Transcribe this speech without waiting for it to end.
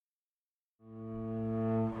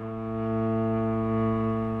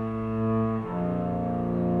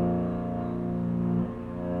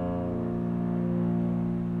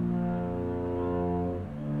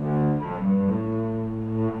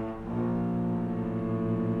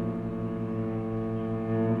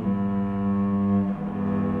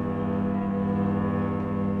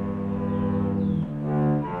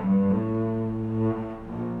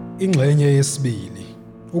Ingxenye yesibili,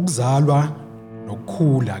 ukuzalwa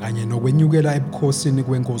nokukhula kanye nokwenyukela ebukhosini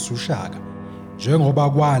kwenkosi uShaka njengoba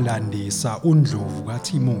kwalandisa uNdlovu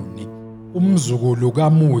kaThimuni, umzukulu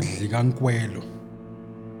kaMudli kaNkwelo.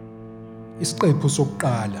 Isiqephu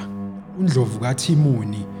sokuqala, uNdlovu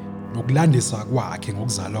kaThimuni nokulandisa kwakhe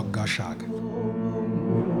ngokuzalwa kukaShaka.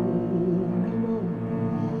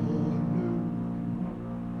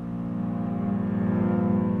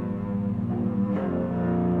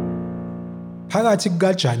 Phakathi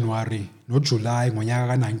kukaJanuwari noJulayi ngonyaka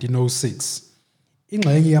ka-1906,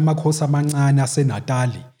 ingxenye yamakhosi amancane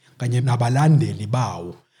aseNatali kanye nabalandeli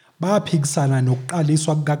bawo baphikisana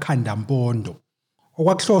nokuqaliswa kukaKhandampondo,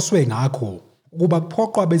 okwakuhloswe ngakho ukuba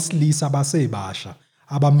kuphoqwe abesilisa abasebasha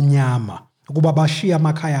abamnyama ukuba bashiye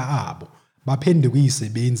amakhaya abo baphenduke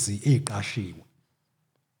izisebenzi eziqashiwe.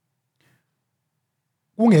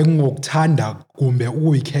 Kungengokuthanda kumbe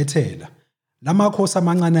ukuyikhethela, lamakhosi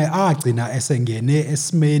amancane agcina esengene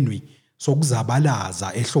esimeni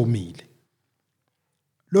sokuzabalaza ehlomile.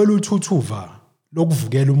 Lolu thuthuva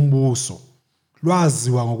lokuvukela umbuso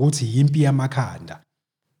lwaziwa ngokuthi yimpi yamakhanda.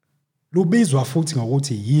 Lubizwa futhi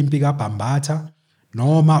ngokuthi yimpi kaBhambatha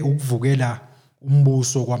noma ukuvukela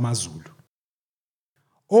umbuso kwamaZulu.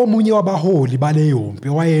 Omunye wabaholi baleyo mpi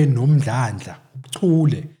owayenomdlandla,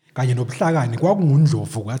 ubuchule kanye nobuhlakani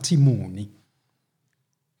kwakunguNdlovu kaThimuni.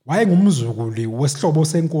 Wayengumzukulu wesihlobo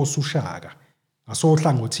senkosi uShaka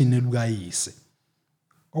ngasohlangothini lukayise,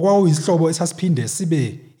 okwakuyisihlobo esasiphinde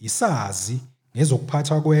sibe isazi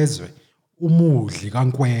ngezokuphathwa kwezwe, uMudli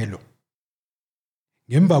kaNkwelo.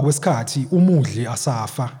 Ngemva kwesikhathi uMudli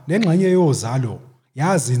asafa, lengxenye yozalo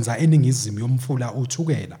yazinza eningizimu yomfula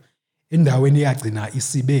uThukela endaweni eyagcina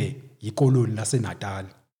isibe yikoloni laseNatali.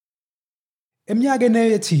 Eminyakeni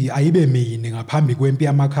ethi ayibe mine ngaphambi kwempi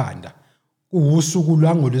yamakhanda, kuwusuku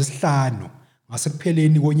lwangolwesihlanu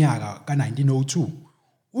ngasekupheleni konyaka ka-1902,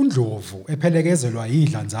 uNdlovu ephelekezelwa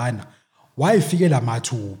yidlanzana wayefikela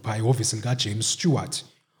mathupha ehhovisi likaJames Stewart,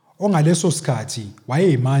 ongaleso sikhathi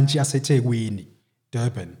wayeyimantshi yaseThekwini,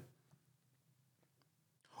 Durban.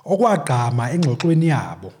 Okwagqama engxoxweni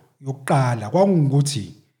yabo yokuqala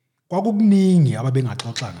kwakungukuthi kwakukuningi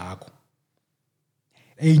ababengaxoxa ngakho.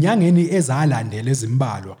 Ey'nyangeni ezalandela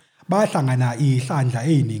ezimbalwa bahlangana ihlandla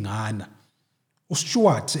ey'ningana,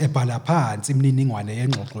 uStewart ebhala phansi imininingwane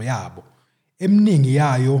yengxoxo yabo, eminingi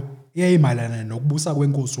yayo eyayimayelana nokubusa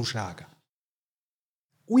kwenkosi uShaka.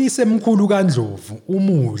 Uyisemkhulu kaNdlovu,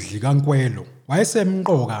 uMudli kaNkwelo,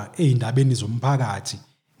 wayesemqoka ey'ndabeni zomphakathi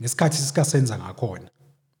ngesikhathi sikasenza ngakhona.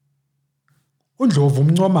 uNdlovu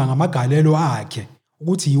umncoma ngamagalelo akhe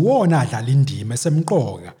ukuthi yiwona adlala indima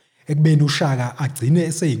esemqoka ekubeni uShaka agcine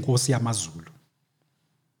eseyinkosi yamaZulu.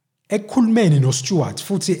 Ekukhulumeni noStewart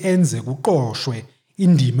futhi enze kuqoshwe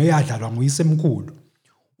indima eyadlalwa nguyisemkhulu,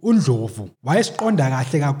 uNdlovu wayesiqonda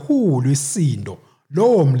kahle kakhulu isisindo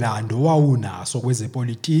lowo mlando wawunaso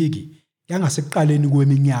kwezepolitiki yangasekuqaleni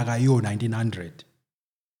kweminyaka yo-1900.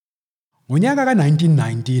 Ngonyaka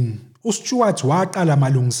ka-1919, uStewart waqala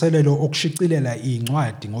amalungiselelo okushicilela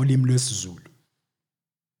incwadi ngolimi lwesiZulu.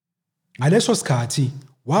 Ngaleso sikhathi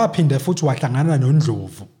waphinde futhi wahlangana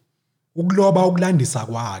noNdlovu ukuloba ukulandisa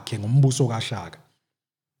kwakhe ngombuso kaShaka.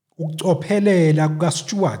 Ukucophelela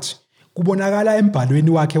kukaStewart kubonakala embhalweni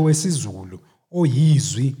wakhe wesiZulu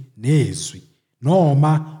oyizwi nezwi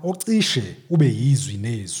noma ocishe ube yizwi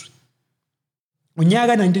nezwi.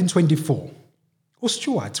 Unyaka 1924,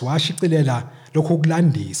 uStewart washicilela lokhu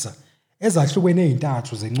kulandisa ezahlukene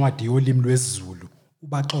ezintathu zencwadi yolimi lwesiZulu,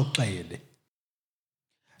 ubaxoxele.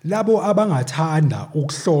 Labo abangathanda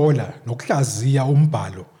ukuhlola nokuhlaziya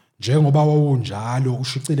umbhalo njengoba wawunjalo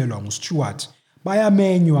ushicilelwa nguStewart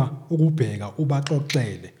bayamenywa ukubheka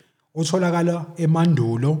ubaxoxele otholakala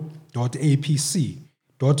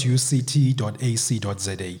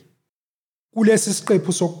emandulo.apc.uct.ac.za. Kulesi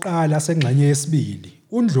siqephu sokuqala sengxenye yesibili,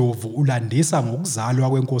 uNdlovu ulandisa ngokuzalwa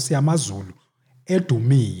kwenkosi yamaZulu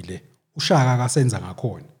edumile uShaka kasenza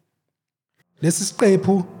ngakhona. Lesi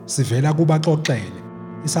siqephu sivela kubaxoxele,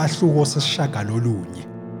 isahluko sesishagalolunye.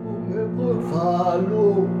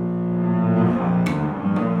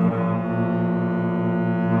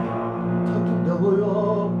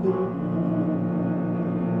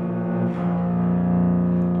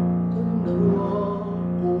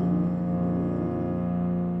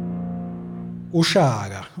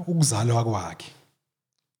 uShaka, ukuzalwa kwakhe.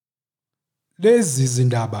 Lezi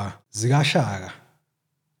zindaba zikaShaka: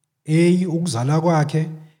 A, ukuzalwa kwakhe;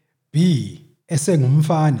 B,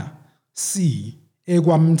 esengumfana; C,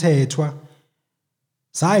 ekwamthethwa,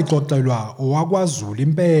 sayixoxelwa owakwaZulu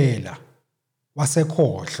impela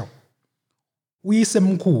wasekhohlo.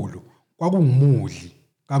 Uyisemkhulu kwakunguMudli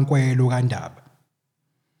kaNkwelo kaNdaba.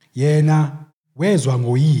 Yena wezwa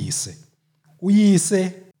ngoyise,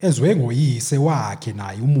 uyise ezwe ngoyise wakhe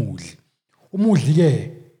naye uMudli. uMudli ke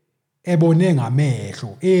ebone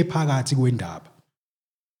ngamehlo ephakathi kweNdaba.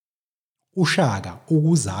 uShaka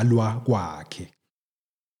ukuzalwa kwakhe.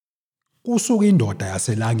 Kusuka indoda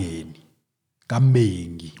yaselangeni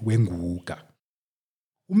kaMbengi weNguga.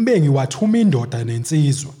 uMbengi wathuma indoda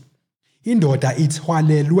nensizwa. Indoda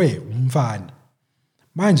ithwalelwe umfana.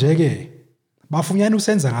 Manje ke bafunyana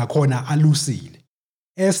usenza ngakhona alusile,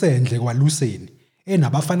 esendle kwaluseni,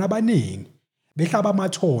 enabafana abaningi, behlaba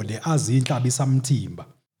amathole azinhlaba isamthimba,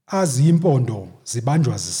 azimpondo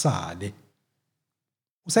zibanjwa zisale.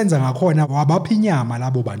 Usenza ngakhona wabapha inyama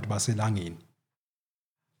labo bantu baselangeni.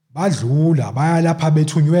 Badlula baya lapha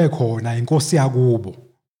bethunywe khona inkosi yakubo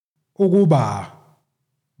ukuba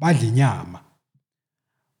badla inyama.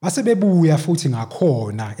 Base bebuya futhi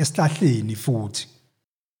ngakhona esihlahleni futhi.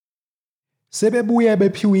 Sebebuye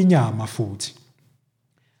bephiwe inyama futhi.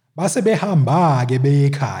 Base behamba ke beye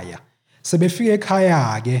ekhaya. Sebefika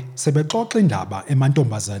ekhaya ke sebexoxa indaba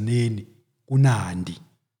emantombazaneni kuNandi.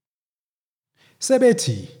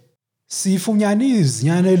 Sebethi sifunyana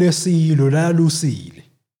izinyane lesilo lalusile.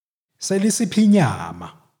 Selisipha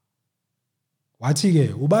inyama. Wathi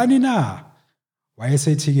ke ubani na?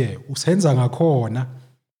 Wayesethi ke usenza ngakhona.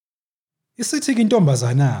 Isithi ke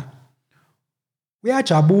intombazana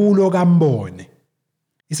uyajabula okambone.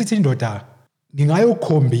 Isithi indoda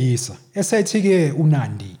ngingayokukhombisa. Esethi ke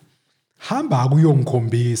uNandi hamba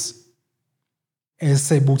kuyongikhombisa.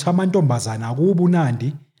 Esebutha amantombazana kuba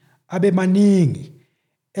uNandi abe maningi,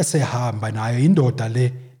 esehamba nayo indoda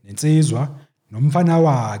le nensizwa nomfana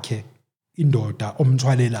wakhe indoda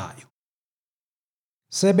omthwalelayo.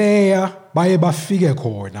 Sebeya baye bafike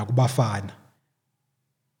khona kubafana.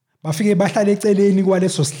 Bafike bahlala eceleni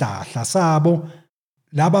kwaleso sihlahla sabo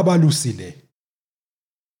laba balusile.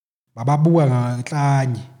 Bababuka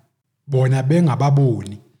nganhlanye bona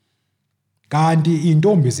bengababoni. Kanti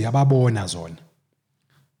intombi ziyababona zona.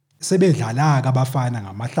 Sebedlala ke abafana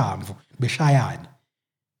ngamahlamvu beshayana.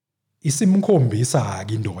 Isimkhombisa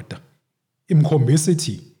ke indoda. Imkhombisa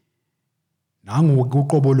ithi nangu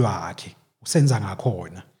uqobo lwakhe usenza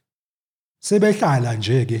ngakhona. Sebehlala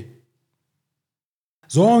nje ke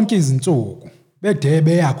zonke izinsuku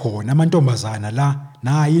bedebe yakhona amantombazana la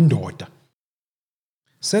nayi indoda.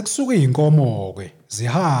 Sekusuka inkomo ke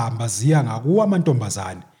zihamba ziya ngakuwa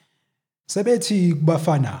amantombazane. Sebethi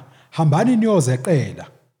kubafana hambani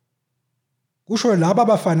niyozeqela. Kusho laba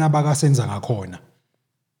abafana bakasenza ngakhona.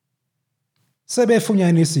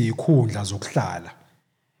 Sebefunyanisa izikhundla zokuhlala.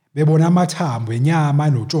 Bebona amathambo enyama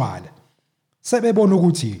notshwala. Sebebona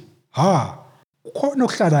ukuthi kukhona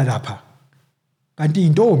okuhlala lapha. Kanti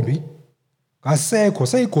intombi kasekho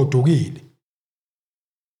seyigodukile.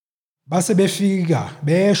 Base befika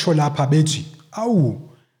besho lapha bethi awu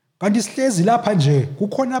kanti sihlezi lapha nje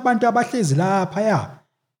kukhona abantu abahlezi lapha ya.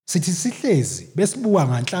 Sithi sihlezi besibuka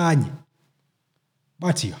nganhlanye.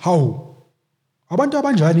 Bathi hawu abantu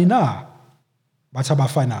abanjani na? Bathi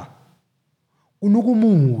abafana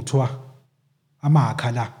unukumuthwa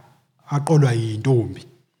amakha la aqolwa yintombi.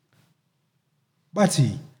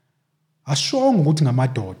 Bathi ashonga ukuthi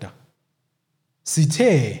ngamadoda.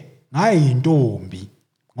 Sithe ngayintombi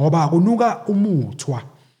ngoba kunuka umuthwa.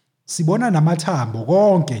 Sibona namathambo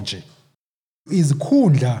konke nje.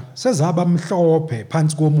 Izikhundla sezaba mhlophe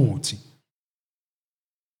phansi komuthi.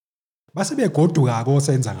 Base begoduka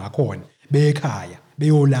kosenza ngakhona bekhaya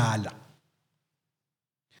beyolala.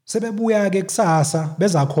 Sebebuya ke kusasa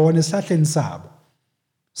beza khona esihlahleni sabo.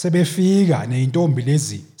 Sebefika neintombi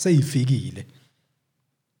lezi seyifikile.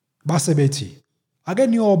 Base bethi ake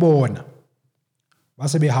niyobona.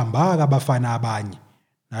 Base behamba ke abafana abanye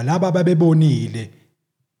nalabo babebonile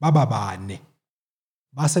bababane.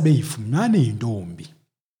 Base beyifumana intombi.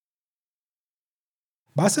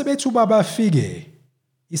 Base bethu babafike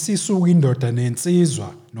isisuka indoda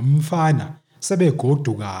nensizwa nomfana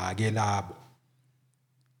sebegoduka ke labo.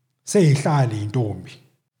 Seyihlala intombi.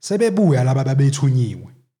 Sebebuya laba babethunyiwe.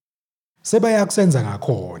 Sebaya kusenza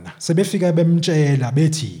ngakhona. Sebefika bemtshela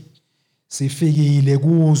bethi sifikile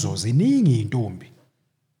kuzo ziningi intombi.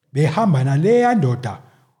 Behamba naleya ndoda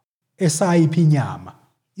esayipha inyama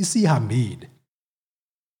isihambile.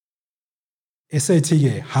 Esethi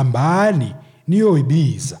ke hambani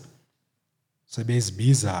niyoyibiza.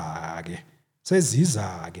 Sebezibiza ke.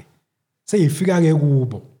 Seziza ke. Seyifika ke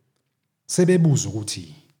kubo. Sebebuza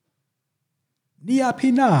ukuthi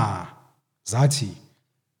niyaphina na? Zathi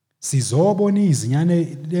sizobona izinyane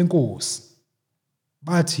lenkosi.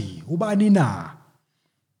 Bathi ubani na?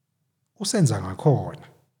 Usenza ngakhona.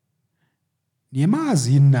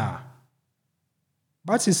 Niyemazi na?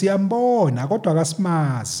 Bathi siyambona kodwa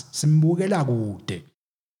akasimazi, simbukela kude.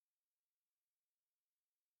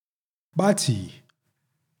 Bathi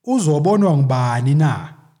uzobonwa ngubani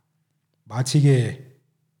na? Bathi-ke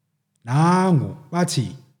nangu.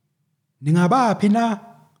 Bathi ningabaphi na?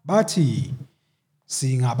 Bathi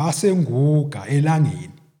singabasenguga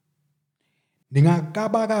elangeni.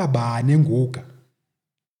 Ningakabakabani enguga?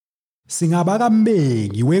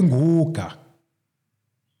 Singabakambengi wenguga.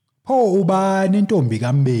 Pho ubani intombi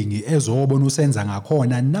kambengi ezobona usenza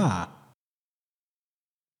ngakhona na?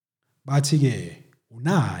 Bathi-ke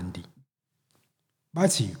uNandi.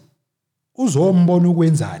 Bathi uzombona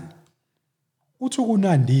ukwenzani? Uthi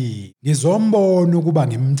kuNandi ngizombona ukuba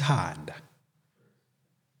ngimthanda.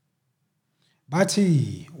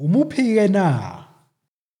 Bathi umuphi-ke na?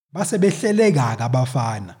 Base behleleka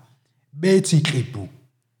abafana bethi xibhu.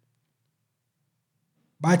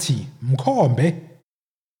 Bathi mkhombe.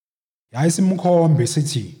 Yayisimkhombe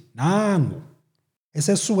sithi nangu.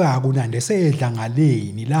 Esesuka kuNandi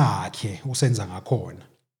esedlangaleni lakhe usenza ngakhona.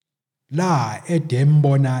 La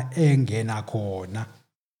edembona engena khona.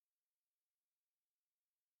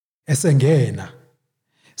 Esengena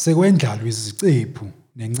sekwendlalwa izicephu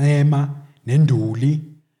nencema nenduli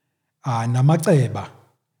namaceba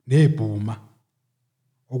nebhuma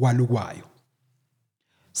okwalukwayo.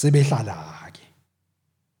 Sebehlala-ke.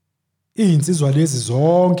 Insizwa lezi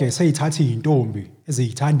zonke seyithatha izintombi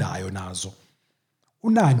eziyithandayo nazo.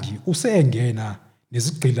 uNandi usengena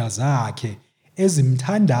nezigqila zakhe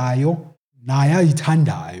ezimthandayo naye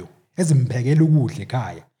ayithandayo ezimphekela ukudla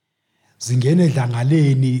ekhaya. Zingena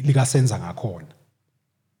edlangaleni likasenza ngakhona.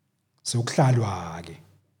 Sekuhlalwa-ke.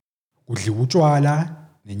 Kudliwa utshwala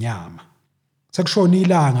nenyama. Sekushona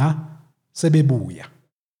ilanga sebebuya.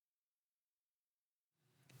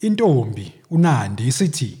 Intombi uNandi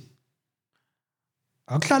isithi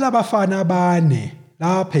akuhlala abafana abane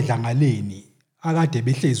lapha edlangaleni akade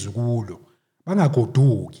behlezi kulo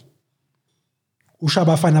bangagoduki. Usha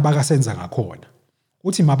abafana bakasenza ngakhona.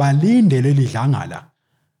 Uthi mabalinde leli dlangala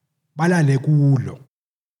balale kulo.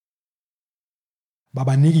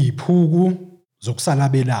 Babanika iziphuku zokusala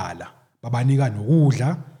belala, babanika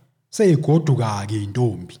nokudla, seyigoduka-ke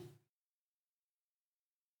intombi.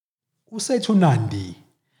 Usethi uNandi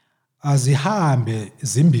azihambe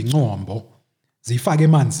zimbincombo zifake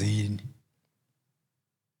emanzini.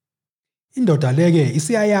 Indoda leke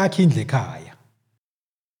isiyayakha indle ekhaya.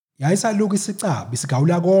 Yayisaluka isicaba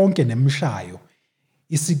isigawula konke nemishayo,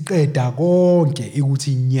 isiqeda konke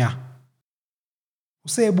ikuthi nya.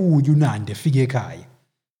 Usebuya uNandi efika ekhaya.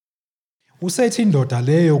 Usethi indoda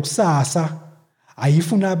leyo kusasa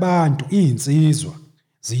ayifuna abantu izinsizwa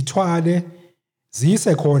zithwale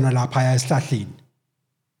zise khona lapha esihlahleni.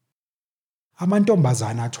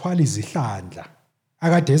 Amantombazana athwala izihlandla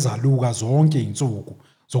akade ezaluka zonke izinsuku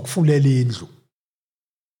zokufulela indlu.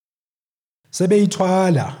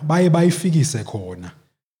 Sebeyithwala baye bayifikise khona.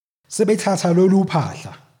 Sebethatha lolu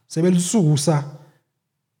phahla, sebelisusa,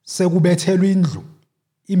 sekubethelwa indlu,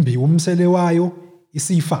 imbiwa umsele wayo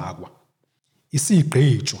isifakwa,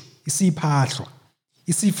 isigqitshwa, isiphahlwa,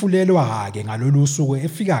 isifulelwa-ke ngalolu suku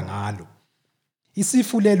efika ngalo.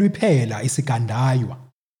 Isifulelwa iphela isigandaywa.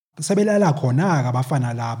 Sebelala khona-ke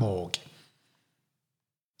abafana labo-ke.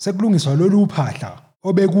 Sekulungiswa lolu phahla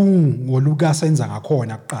obekungolukasenza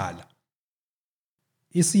ngakhona kuqala.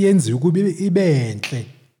 Isiyenziwe kube ibenhle.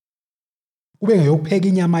 Kube ngeyokupheka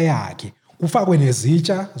inyama yakhe, kufakwe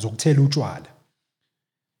nezitsha zokuthela utshwala.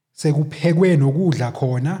 Sekuphekwe nokudla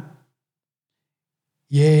khona.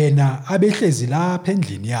 Yena abehlezi lapha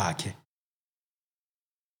endlini yakhe.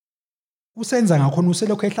 Usenza ngakhona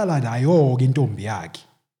uselokhu ehlala nayo-ke intombi yakhe.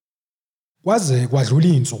 Kwaze kwadlula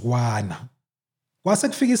izinsukwana. Kwase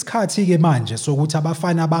kufika isikhathi-ke manje sokuthi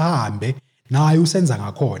abafana bahambe naye usenza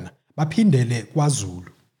ngakhona baphindele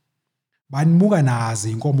kwaZulu. Banimuka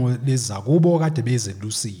nazi inkomo lezi zakubo kade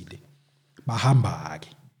bezelusile. Bahamba-ke.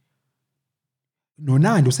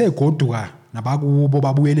 noNandi usegoduka nabakubo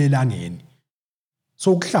babuyele elangeni.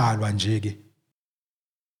 Sokuhlalwa nje-ke.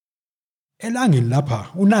 Elangeni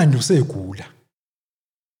lapha uNandi usegula.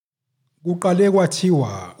 Kuqale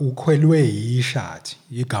kwathiwa ukhwelwe yishathi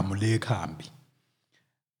igama lekhambi.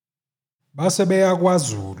 Base beya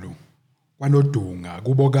kwaZulu kwaNodunga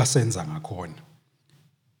kubo kasenza ngakhona.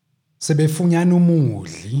 Sebefunyana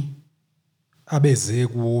umudli abeze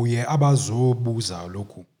kuye abazobuza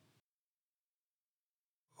lokhu.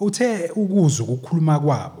 Uthe ukuzwa ukukhuluma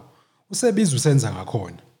kwabo usebiza usenza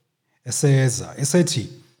ngakhona. Eseza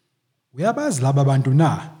esethi uyabazi laba bantu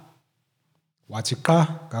na? Wathi qa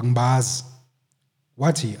kangibazi.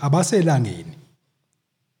 Wathi abaselangeni.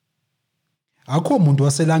 akho muntu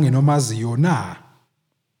waselangeni omaziyo na?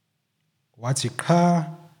 Wathi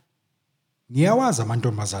qha, ngiyawazi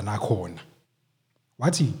amantombazana akhona.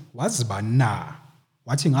 Wathi wazi bani na?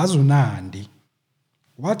 Wathi ngazi uNandi.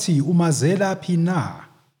 Wathi umazela phi na?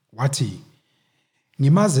 Wathi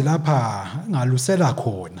ngimazi lapha ngalusela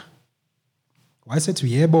khona.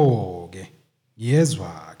 Wayesethi yebo ke,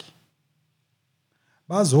 ngiyezwa ke.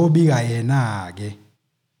 Bazobika yena ke.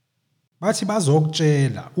 Bathi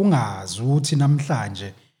bazokutshela ungazi ukuthi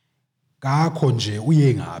namhlanje ngakho nje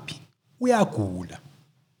uye ngapi. Uyagula.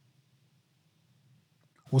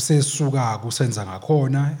 Usesuka kusenza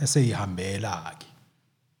ngakhona eseyihambela ke.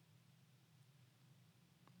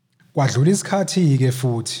 Kwadlula isikhathi ke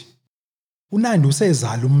futhi uNandi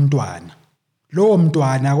usezala umntwana. Lowo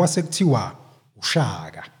mntwana kwasekuthiwa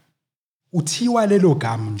uShaka. Uthiwa lelo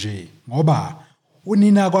gama nje ngoba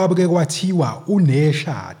unina kwabeke kwathiwa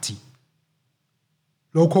uNeshati.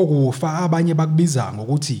 Lokho kufa abanye bakubiza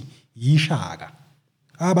ngokuthi yishaka.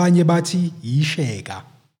 Abanye bathi yisheka.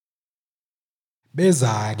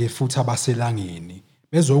 Beza ke futhi abaselangeni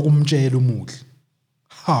bezokumtshela umuhle.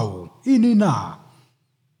 Hawu, ini na?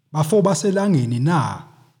 Bafo baselangeni na?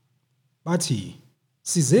 Bathi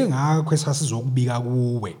size ngakho esasizokubika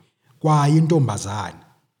kuwe kwaye intombazana.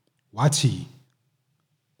 Wathi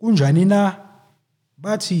kunjani na?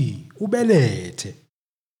 Bathi ubelethe.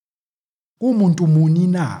 Kumuntu muni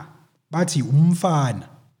na? Bathi umfana.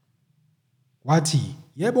 Wathi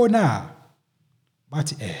yebo na?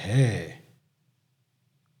 Bathi ehhe.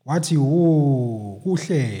 Wathi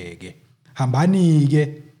kuhleke. Hambani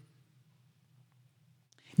ke.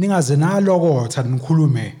 Ningaze nalokotha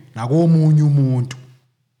nikhulume nakomunye umuntu.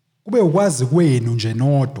 Kube ukwazi kwenu nje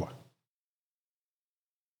nodwa.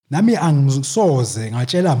 Nami angisoze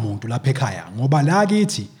ngatshela umuntu lapha ekhaya ngoba la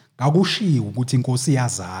kithi ngakushiwo ukuthi inkosi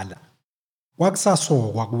iyazala.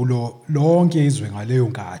 Kwakusasokwa kulo lonke izwe ngaleyo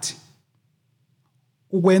nkathi.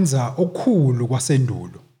 Ukwenza okukhulu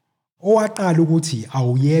kwasendulo. Owaqala ukuthi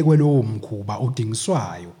awuyekwe lowo mkhuba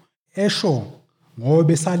odingiswayo esho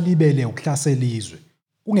ngoba esalibele ukuhlasela izwe.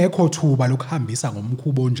 Kungekho thuba lokuhambisa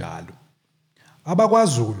ngomkhubo onjalo.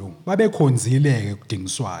 AbakwaZulu babekhonzile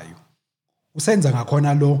kudingiswayo. Usenza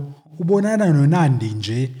ngakhona lo ubonana noNandi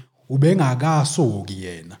nje ubengakasoki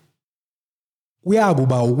yena.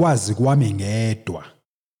 Kuyakuba ukwazi kwami ngedwa.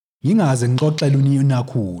 Ngingaze ngixoxele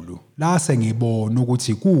uNinakhulu la sengibona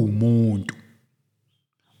ukuthi kuumuntu.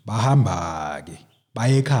 Bahamba ke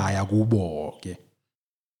baye ekhaya kubo ke.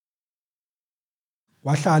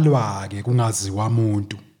 Wahlalwa ke kungaziwa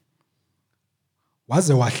umuntu.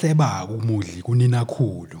 Waze wahleba kumudli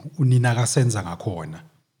kuNinakhulu, unina kasenza ngakhona.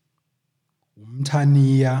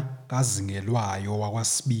 Umthaniya kazingelwayo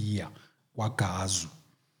wakwaSibiya kwaGazu.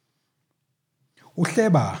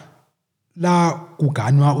 Uhleba la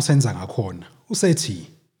kuganwa usenza ngakhona.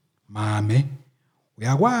 Usethi, "Mame,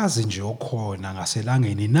 uyakwazi nje okhona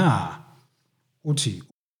ngaselangeni na?" Uthi,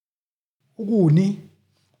 "Ukuni?"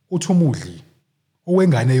 Uthi umudli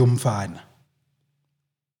owengane yomfana.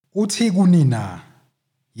 Uthi kunina,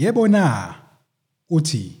 "Yebo na?"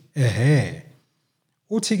 Uthi, "Ehhe."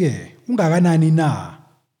 Uthi ke, "Ungakanani na?"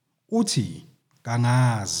 Uthi,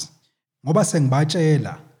 "Kangazi, ngoba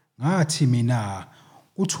sengibatshela ngathi mina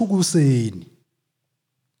uthukuseni."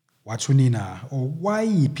 Wathi unina,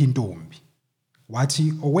 "Owayiphi intombi?"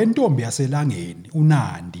 Wathi, "Owentombi yaselangeni,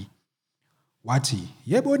 uNandi." Wathi,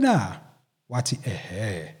 "Yebo na?" Wathi,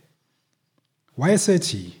 "Ehhe."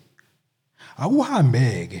 Wayesethi,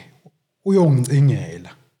 "Akuhambeke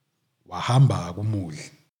uyongicingela." Wahamba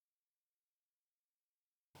kumudli.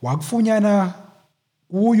 Wakufunyana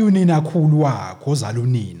kuyo uNinakhulu wakhe ozala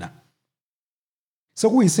unina.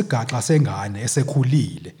 Sekuyisigaxa sengane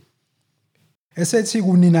esekhulile. Esethi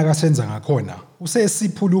kunina kasenza ngakhona,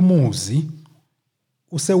 usesiphula umuzi,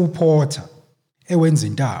 usewuphotha, ewenza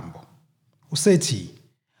intambo. Usethi,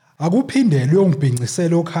 "Akuphindele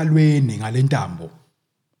uyongibhincisela okhalweni ngale ntambo.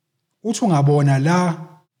 Uthi ungabona la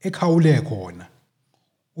ekhawule khona,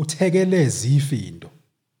 uthekeleze ifindo.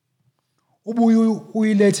 Ubuye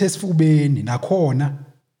uyilethe esifubeni nakhona.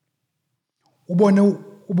 Ubone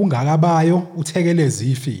ubungaka bayo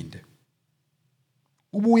uthekeleze ifinde.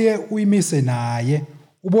 Ubuye uyimise naye,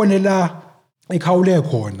 ubone la ekhawule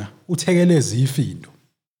khona, uthekeleze ifindo.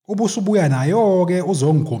 Ubusubuya nayo ke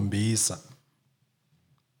uzongikhombisa."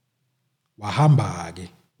 Wahamba ke,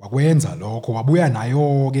 wakwenza lokho, wabuya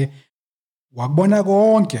nayo ke, wakubona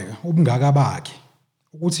konke ubungaka bakhe,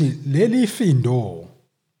 ukuthi leli ifindo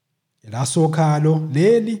elasokhalo,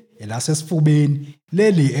 leli elasesifubeni,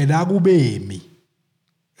 leli elakubemi,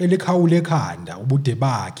 elikhawule ekhanda ubude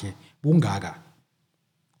bakhe bungaka.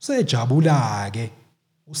 Usejabula ke,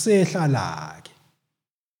 usehlala-ke.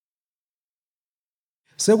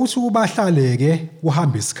 Sekuthi ubahlale-ke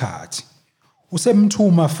kuhamba isikhathi.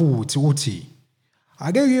 Usemthuma futhi uthi,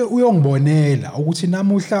 "Ake uyongibonela ukuthi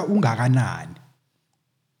namuhla ungakanani."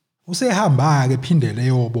 Usehamba-ke phindele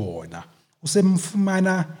eyobona.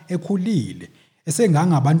 Usemfumana ekhulile,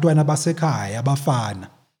 esengangabantwana basekhaya abafana.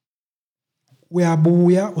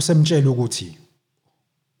 Uyabuya usemtshela ukuthi,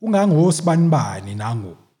 "Ungangosibanibani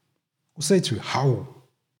nangu." Usethi, "Hawu,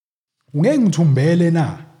 ungeke ngithumbele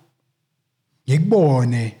na?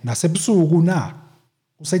 Ngikubone nasebusuku na?"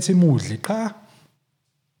 Usethi Mudli, "Qha,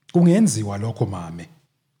 kungenziwa lokho mame."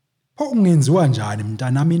 "Pho kungenziwa njani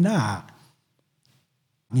mntanami na?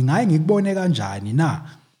 Ngingaye ngikubone kanjani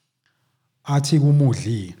na?" Athi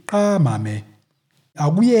kuMudli, "Qha mame,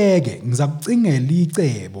 akuyeke ngizakucingela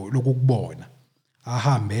icebo lokukubona."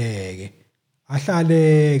 Ahambeke,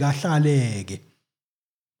 ahlaleke.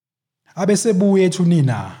 Abesebuya ethi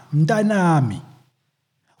unina, "Mntanami,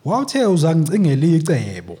 wawuthe uzangicingela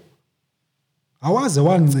icebo. Awaze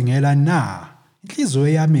wangicingela na? Inhliziyo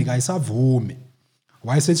yami kayisavume."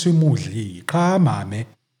 Wayesethi uMudli, "Qha mame,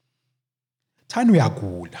 thana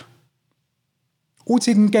uyagula.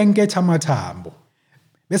 Uthi kunkenketha amathambo,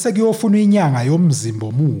 bese kuyofuna inyanga yomzimba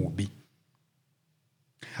omubi.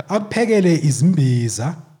 Akuphekele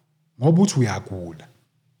izimbiza ngoba uthi uyagula.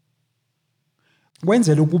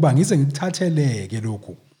 Kwenzela ukuba ngize ngikuthatheleke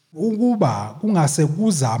lokhu, ukuba kungase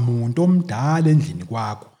kuza umuntu omdala endlini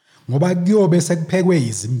kwakho, ngoba kuyobe sekuphekwe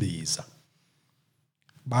izimbiza."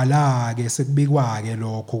 Bala-ke sekubikwa-ke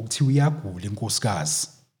lokho ukuthi uyagula inkosikazi.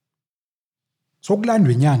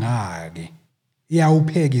 Sokulandwa inyanga-ke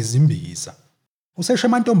iyawupheka izimbiza. Usesho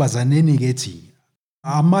emantombazaneni-ke ethi,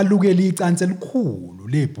 amalukela icansi elikhulu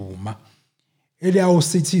lebhuma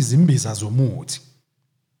eliyawusithi izimbiza zomuthi.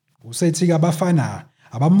 Usethi-ke abafana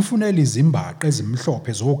abamfunela izimbaqa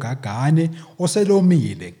ezimhlophe zogagane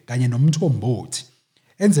oselomile kanye nomthombothi,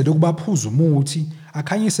 enzele ukuba aphuze umuthi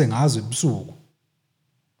akhanyise ngazo ebusuku.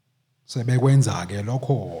 Sebekwenza-ke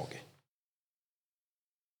lokho-ke.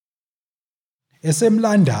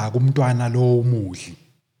 Esemlanda-ke umntwana lo uMudli.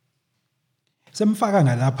 Semfaka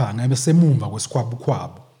ngalapha ngabesemumva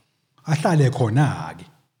kwesikhwabukhwabu, ahlale khona-ke.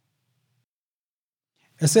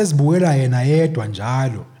 Esezibukela yena yedwa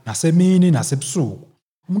njalo, nasemini nasebusuku.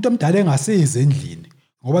 Umuntu omdala engasizi endlini,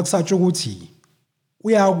 ngoba kusatsho ukuthi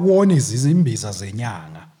uyakuwona izimbiza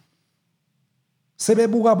zenyanga.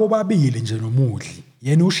 Sebebuka bobabili nje noMudli,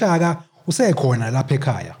 yena uShaka usekhona lapha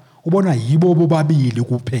ekhaya, ubona yibo bobabili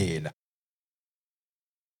kuphela.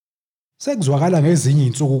 Sekuzwakala ngezinye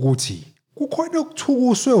izinsuku ukuthi kukhona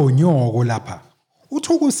okuthukiswe unyoko lapha.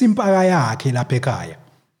 Uthukisa impaka yakhe lapha ekhaya.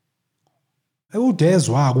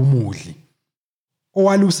 Udezwa-ke uMudli,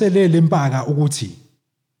 owaluselela impaka ukuthi,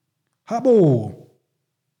 "Habo,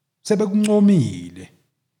 sebekuncomile,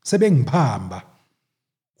 sebengiphamba."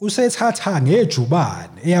 Usethatha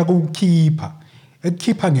ngejubane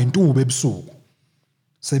ekukhipha ngentuba ebusuku.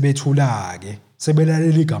 Sebethula-ke,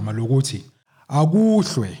 sebelalela igama lokuthi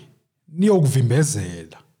akuhlwe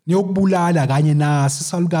niyokuvimbezela, niyokubulala kanye nasi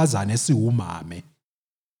isalukazana esiwumame.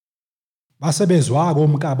 Base bezwa-ke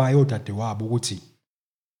omkabayo odadewabo ukuthi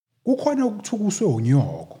kukhona okuthukiswe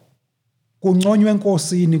unyoko. Kunconywe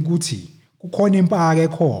enkosini ukuthi kukhona impaka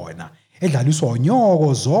ekhona edlaliswa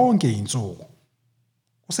unyoko zonke izinsuku.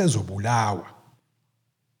 Usezobulawa.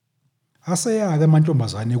 Aseya-ke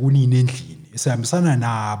amantombazane kunina endlini, esehambisana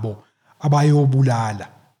nabo abayobulala.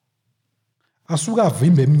 Asuka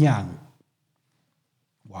avimba eminyango.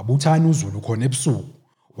 Wabuthana uZulu khona ebusuku,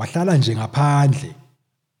 wahlala nje ngaphandle,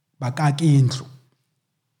 bakaka indlu.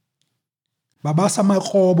 Babasa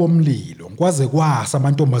amakrobo omlilo, kwaze kwasa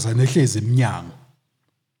amantombazane ehlezi eminyango.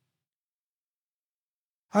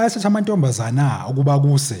 Ayesethi amantombazana ukuba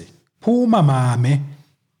kuse, "Phuma mame."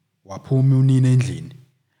 Waphuma unina endlini.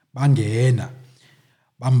 Bangena.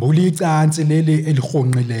 Bambula icansi leli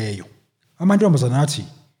elihonqileyo. Amantombazana athi,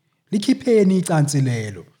 "Likhipheni icansi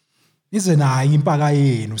lelo. Nize nayo impaka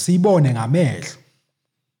yenu siyibone ngamehlo."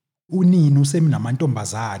 Unina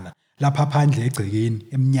useminamantombazana lapha phandle egcekeni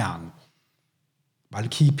eminyango.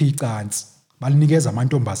 Balikhipha icansi, balinikeza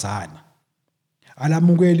amantombazana.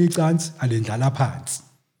 Alamukela icansi, alendlala phansi.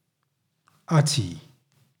 Athi,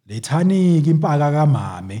 "Lethani-ke impaka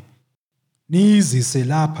kamame, niyizise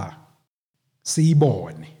lapha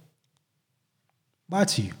siyibone."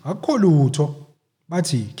 Bathi, "Akukho lutho."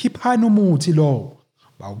 Bathi, "Khiphani umuthi lowo."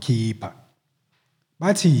 Bawukhipha.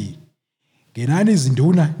 Bathi, "Ngenani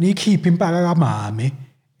izinduna niyikhiphe impaka kamame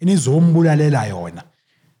enizombulalela yona."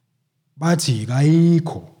 Bathi,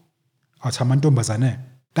 "Kayikho." Athi amantombazane,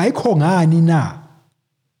 "Kayikho ngani na?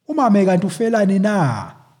 Umame kanti ufelani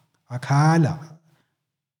na?" akhala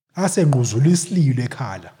asengquzula isililo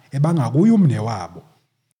ekhala ebanga kuye umne wabo.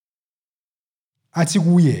 Athi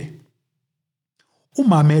kuye,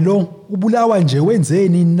 "Umame lo ubulawa nje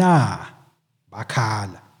wenzeni na?"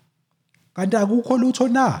 Bakhala. "Kanti akukho lutho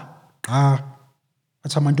na?" "Qha."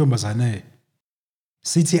 Athi amantombazane,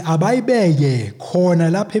 "Sithi abayibeke khona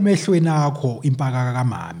lapha emehlweni akho impaka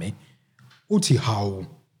kamame. Uthi hawu,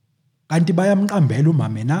 kanti bayamqambela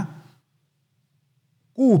umame na?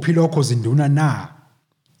 Kuphi lokho zinduna na?"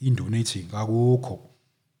 Induna ithi, "Akukho."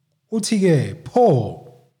 Uthi-ke, "Pho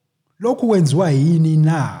lokhu kwenziwa yini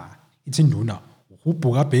na?" Ithi induna,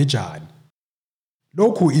 "Uhubhu kaBhejani."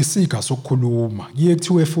 Lokhu isiga sokukhuluma, kuye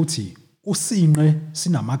kuthiwe futhi usinqe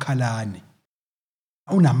sinamakhalane.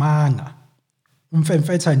 Unamanga,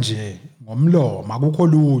 umfemfetha nje ngomlomo, akukho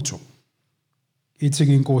lutho.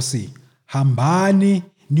 Ithi-ke inkosi, "Hambani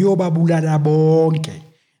niyobabulala bonke,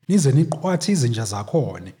 nize niqhwathe izinja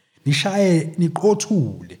zakhona, nishaye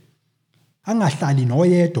niqothule. Angahlali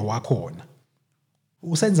noyedwa wakhona.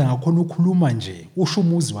 Usenza ngakhona ukhuluma nje, usho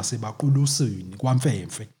umuzi wasebaqulusini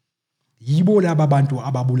kwaMfemfe. Yibo laba bantu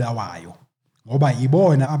ababulawayo, ngoba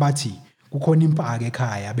ibona abathi kukhona impaka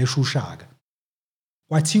ekhaya beshushaka.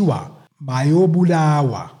 Kwathiwa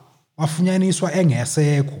bayobulawa, wafunyaniswa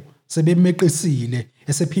engesekho, sebemeqisile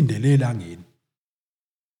esephindele elangeni.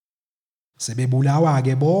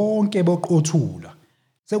 Sebebulawa-ke bonke boqothula.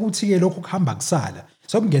 Sekuthi-ke lokhu kuhamba kusala,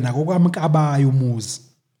 sekungena kokwamkabayo umuzi,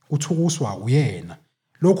 kuthukuswa uyena,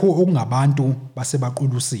 lokhu okungabantu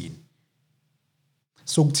basebaqulusini.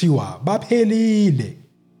 Sokuthiwa baphelile,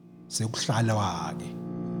 sekuhlalwa-ke.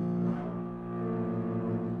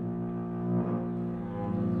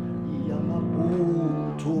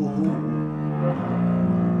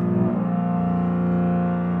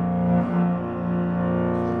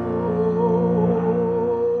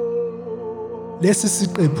 Lesi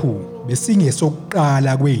siqephu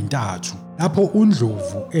besingesokuqala kweyintathu lapho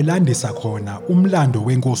uNdlovu elandisa khona umlando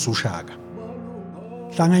wenkosi uShaka.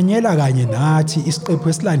 Hlanganyela kanye nathi isiqephu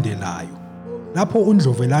esilandelayo lapho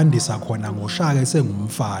uNdlovu elandisa khona ngoShaka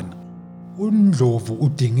esengumfana. uNdlovu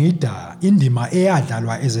udingida indima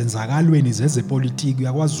eyadlalwa ezenzakalweni zezepolitiki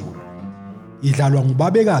yakwaZulu. Idlalwa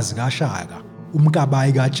ngubabekazi kaShaka,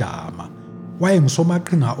 uMkabayi kaJama.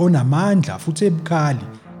 Wayengusomaqhinga onamandla futhi ebukhali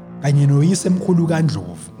kanye noyisemkhulu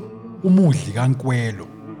kaNdlovu, uMudli kaNkwelo.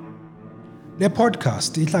 Le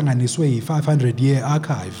podcast ihlanganiswe yi-500 Year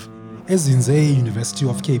Archive ezinze e-University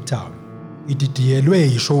of Cape Town. Ididiyelwe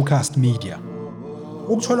yi-Showcast Media.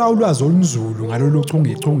 Ukuthola ulwazi olunzulu ngalolu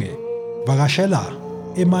chungechunge, vakashela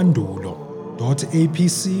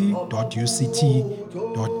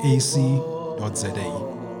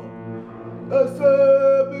emandulo.apc.uct.ac.za.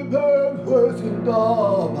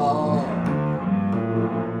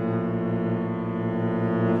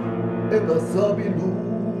 Engasabi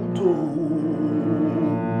lutho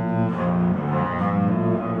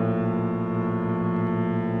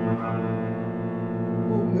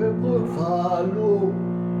ungekho valo